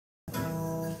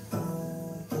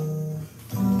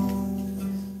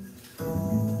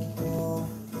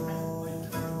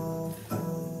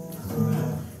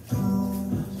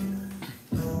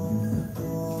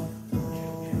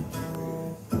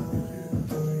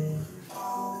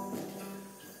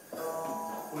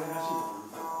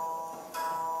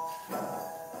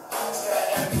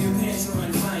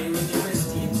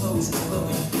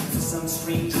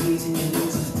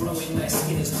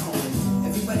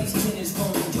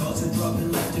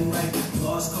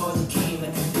lost cause you came like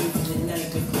a thief in the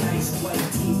night with nice white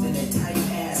teeth and a tight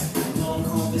ass. A long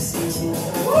conversation,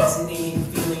 fascinating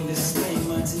feeling to spend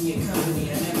months in your company.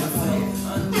 I never felt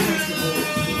uncomfortable,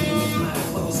 even with my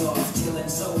clothes off, chilling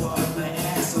so hard my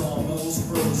ass almost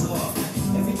froze off.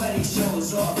 Everybody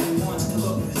shows off and wants to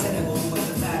look presentable, but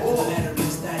the fact of the matter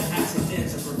is that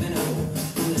accidents are preventable.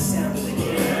 From the sound of the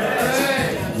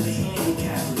cannon down to the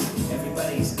handicappers,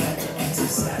 everybody's got to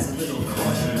exercise a little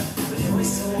caution. But every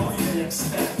so often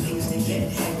expect things to get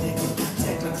hectic,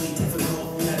 technically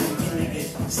difficult, and I begin to get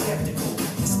skeptical,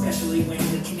 especially when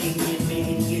the Canadian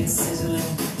bacon gets sizzling.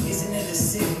 Isn't it a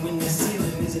sin when the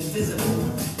ceiling is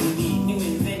invisible? We need new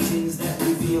inventions that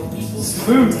reveal people's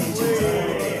intentions.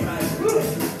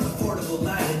 Affordable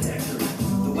lie detector.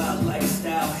 The wild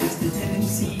lifestyle has the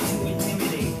tendency to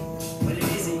intimidate, but it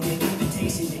isn't an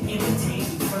invitation to imitate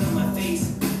in front of my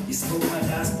face. You spoke my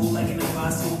gospel like an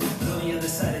apostle, but on the other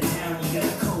side of town you got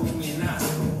a coke in your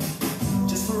nostril.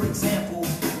 Just for example,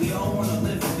 we all want to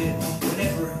live a bit.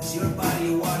 Whatever, it's your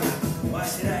body of water. Why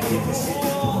should I give a shit?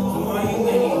 Who are you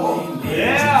anyway, man?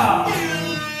 Yeah!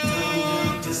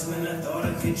 Just when I thought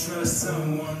I could trust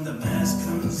someone, the mask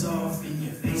comes off and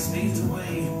your face fades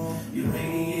away. You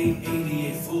radiate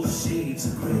 88 full shades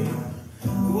of gray.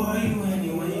 Who are you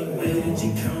anyway? Where did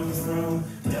you come from?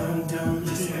 Dum-dum,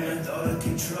 just when I thought I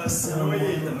could trust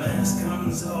someone, the mask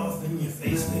comes off and your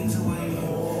face fades away.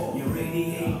 You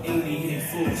radiate 88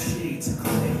 full shades of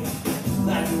gray.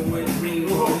 Like when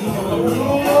rainbow,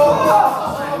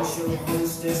 I'm show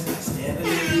hostess, stabbing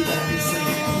everybody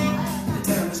saying, the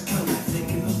time has come to thick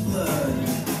in the blood.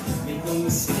 Make no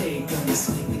mistake, I'm a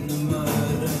snake in the mud.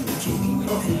 I'm kicking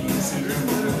your pants and I'm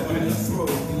on your throat.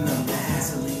 And I'm the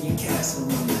hassle in your castle.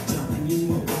 I'm the jump in your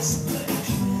motor splash.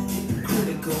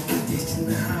 Hypocritical condition,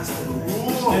 the hospital.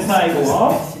 This how you go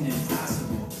off?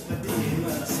 Impossible. Pretty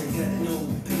much, I got no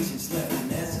patience left.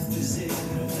 And as a physician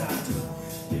or doctor,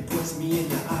 it puts me in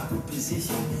the awkward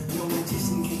position. No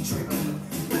magician can trick me.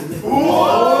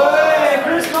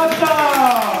 Christmas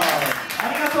time! あ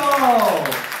りがとう。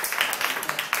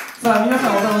さあ皆さ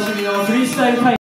んお楽しみのフリースタイルタイム